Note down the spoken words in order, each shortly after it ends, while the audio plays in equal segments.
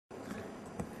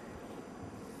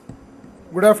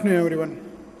Good afternoon,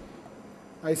 everyone.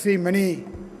 I see many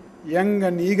young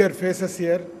and eager faces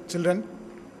here, children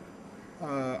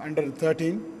under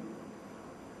 13.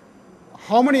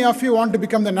 How many of you want to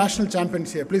become the national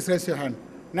champions here? Please raise your hand.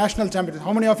 National champions.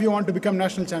 How many of you want to become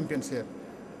national champions here?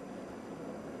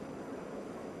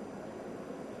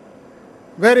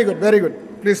 Very good, very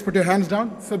good. Please put your hands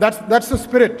down. So that's the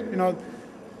spirit,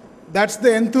 that's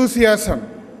the enthusiasm.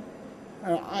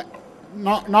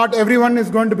 Not everyone is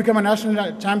going to become a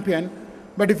national champion,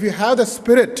 but if you have the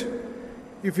spirit,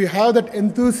 if you have that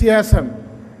enthusiasm,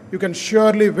 you can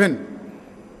surely win.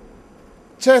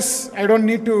 Chess, I don't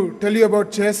need to tell you about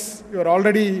chess. You are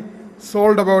already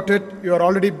sold about it. You are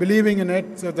already believing in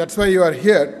it. So that's why you are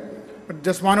here. But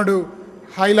just wanted to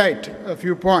highlight a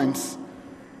few points.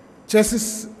 Chess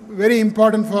is very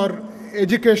important for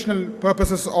educational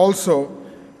purposes also.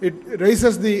 It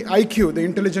raises the IQ, the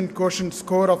intelligent quotient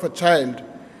score of a child.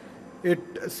 It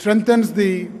strengthens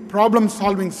the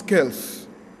problem-solving skills.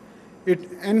 It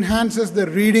enhances the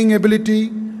reading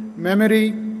ability,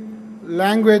 memory,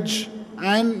 language,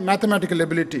 and mathematical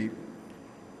ability.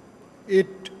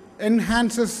 It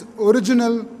enhances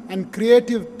original and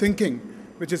creative thinking,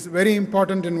 which is very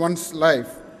important in one's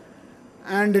life.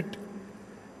 And it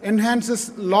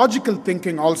enhances logical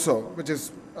thinking also, which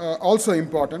is also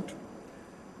important.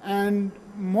 And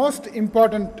most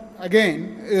important,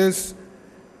 again, is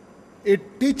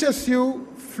it teaches you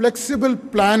flexible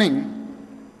planning,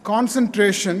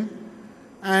 concentration,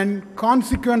 and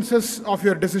consequences of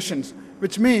your decisions,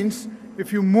 which means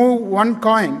if you move one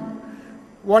coin,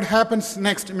 what happens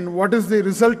next? What is the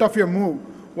result of your move?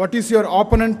 What is your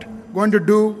opponent going to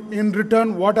do in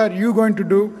return? What are you going to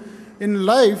do? In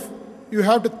life, you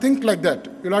have to think like that.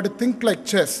 You'll have to think like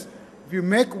chess. If you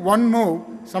make one move,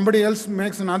 somebody else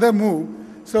makes another move.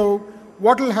 So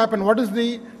what will happen? What is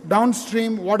the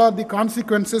downstream? What are the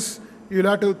consequences? You'll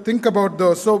have to think about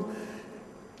those. So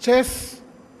chess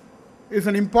is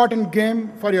an important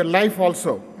game for your life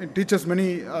also. It teaches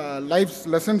many life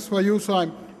lessons for you. So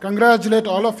I congratulate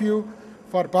all of you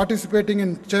for participating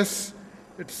in chess.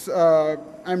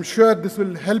 I'm sure this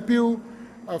will help you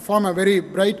form a very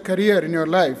bright career in your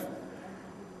life.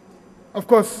 Of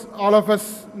course, all of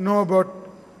us know about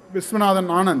Viswanathan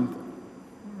Anand,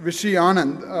 Vishy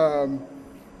Anand,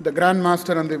 the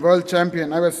Grandmaster and the world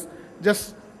champion. I was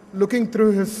just looking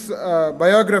through his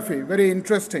biography, very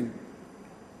interesting.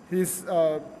 He's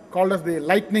called as the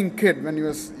lightning kid when he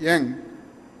was young,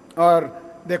 or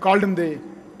they called him the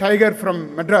tiger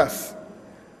from Madras.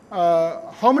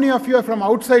 How many of you are from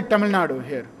outside Tamil Nadu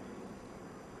here?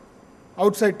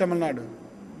 Outside Tamil Nadu.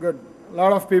 Good. A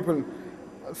lot of people.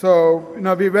 So,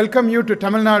 we welcome you to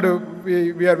Tamil Nadu.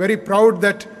 We are very proud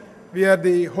that we are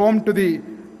the home to the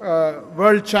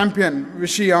world champion,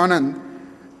 Vishy Anand.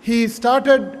 He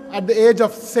started at the age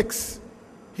of 6.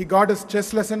 He got his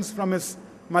chess lessons from his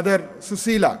mother,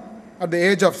 Susila, at the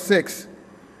age of 6.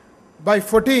 By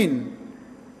 14,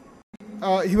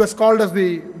 he was called as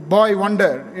the boy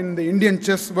wonder in the Indian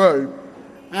chess world.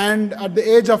 And at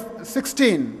the age of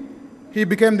 16, he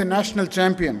became the national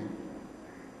champion.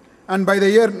 And by the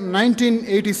year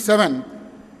 1987,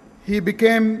 he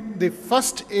became the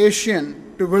first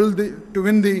Asian to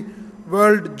win the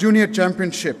World Junior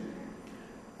Championship.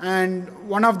 And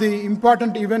one of the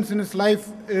important events in his life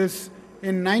is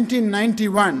in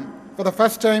 1991, for the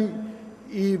first time,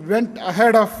 he went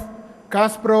ahead of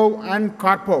Kasparov and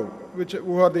Karpov,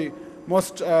 who are the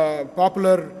most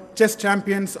popular chess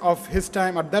champions of his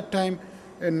time, at that time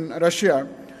in Russia.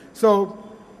 So,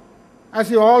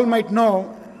 as you all might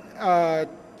know,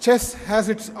 chess has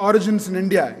its origins in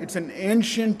India. It's an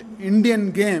ancient Indian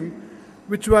game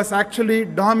which was actually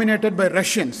dominated by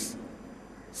Russians.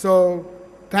 So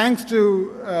thanks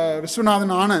to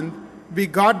Viswanathan Anand, we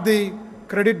got the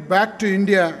credit back to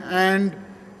India, and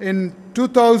in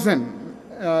 2000,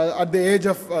 at the age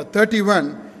of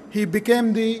 31, he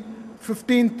became the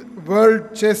 15th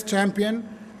world chess champion,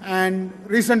 and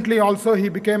recently also he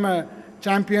became a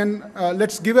champion.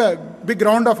 Let's give a big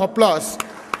round of applause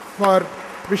for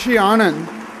Vishy Anand.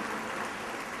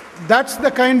 That's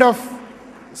the kind of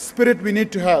spirit we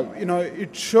need to have.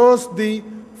 It shows the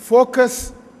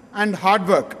focus and hard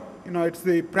work. It's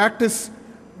the practice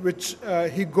which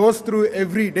he goes through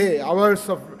every day, hours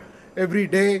of every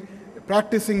day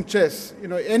practicing chess.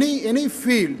 Any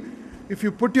field, if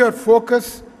you put your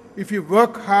focus, if you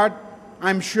work hard,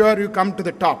 I'm sure you come to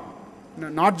the top.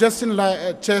 Not just in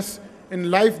chess, in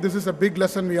life, this is a big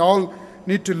lesson we all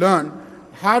need to learn.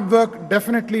 Hard work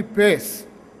definitely pays.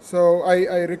 So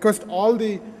I request all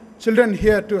the children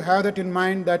here to have that in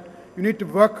mind, that you need to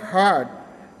work hard.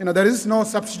 There is no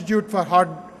substitute for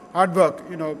hard work.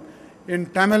 In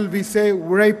Tamil, we say,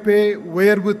 Uraipe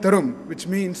Uyarvu Tharum, which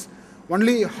means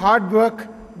only hard work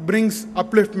brings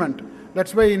upliftment.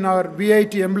 That's why in our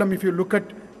VIT emblem, if you look at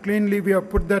cleanly, we have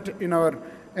put that in our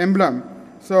emblem.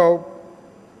 So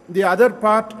the other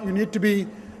part you need to be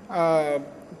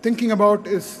thinking about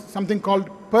is something called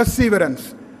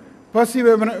perseverance.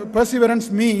 Perseverance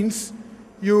means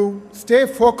you stay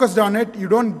focused on it, you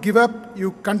don't give up,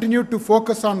 you continue to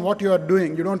focus on what you are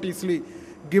doing. You don't easily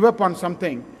give up on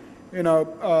something. You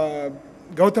know,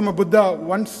 Gautama Buddha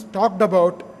once talked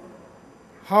about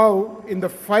how in the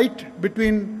fight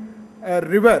between a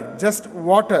river, just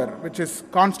water, which is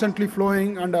constantly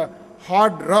flowing, and a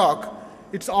hard rock,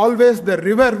 it's always the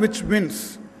river which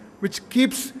wins, which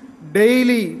keeps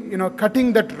daily,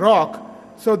 cutting that rock.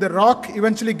 So the rock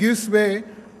eventually gives way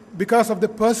because of the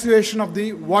persuasion of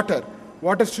the water.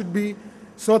 Water should be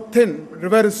so thin,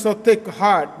 river is so thick,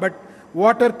 hard, but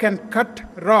water can cut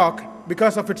rock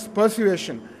because of its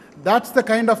persuasion. That's the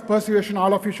kind of persuasion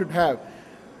all of you should have.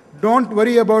 Don't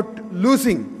worry about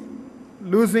losing.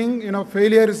 Losing,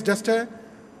 failure is just a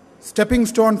stepping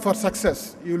stone for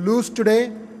success. You lose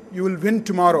today, you will win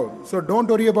tomorrow. So don't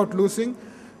worry about losing.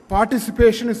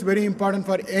 Participation is very important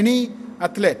for any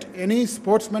athlete, any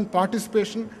sportsman.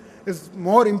 Participation is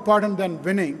more important than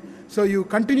winning. So you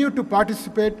continue to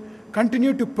participate,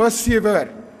 continue to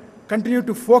persevere, continue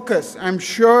to focus. I'm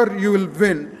sure you will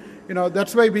win.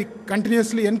 That's why we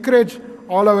continuously encourage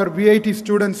all our VIT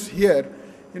students here.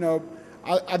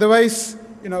 Otherwise,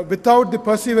 without the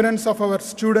perseverance of our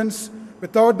students,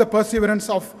 without the perseverance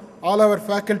of all our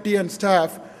faculty and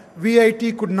staff,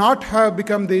 VIT could not have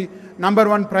become the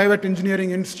 #1 private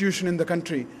engineering institution in the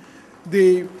country.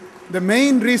 The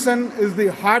main reason is the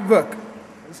hard work.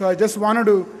 So I just wanted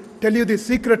to tell you the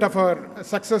secret of our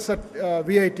success at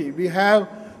VIT. We have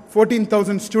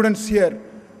 14,000 students here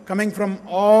coming from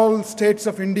all states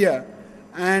of India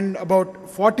and about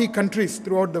 40 countries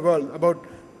throughout the world. About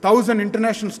 1,000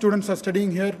 international students are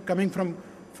studying here, coming from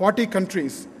 40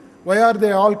 countries. Why are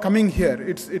they all coming here?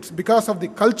 It's because of the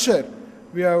culture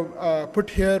we have put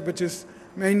here, which is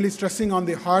mainly stressing on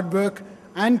the hard work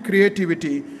and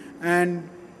creativity. And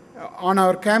on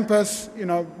our campus,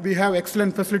 we have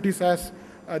excellent facilities, as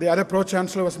the other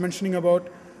Pro-Chancellor was mentioning about.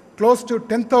 Close to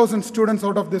 10,000 students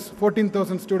out of this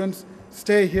 14,000 students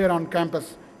stay here on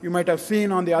campus. You might have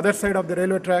seen on the other side of the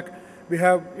railway track, we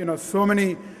have so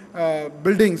many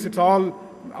buildings. It's all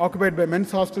occupied by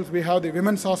men's hostels. We have the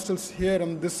women's hostels here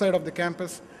on this side of the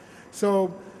campus.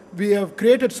 So we have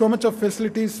created so much of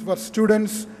facilities for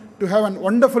students to have a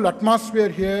wonderful atmosphere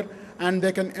here, and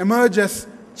they can emerge as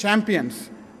champions.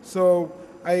 So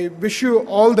I wish you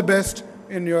all the best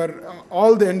in your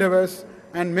all the endeavors,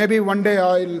 and maybe one day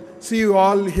I'll see you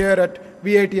all here at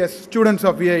VIT as students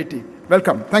of VIT.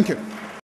 Welcome. Thank you.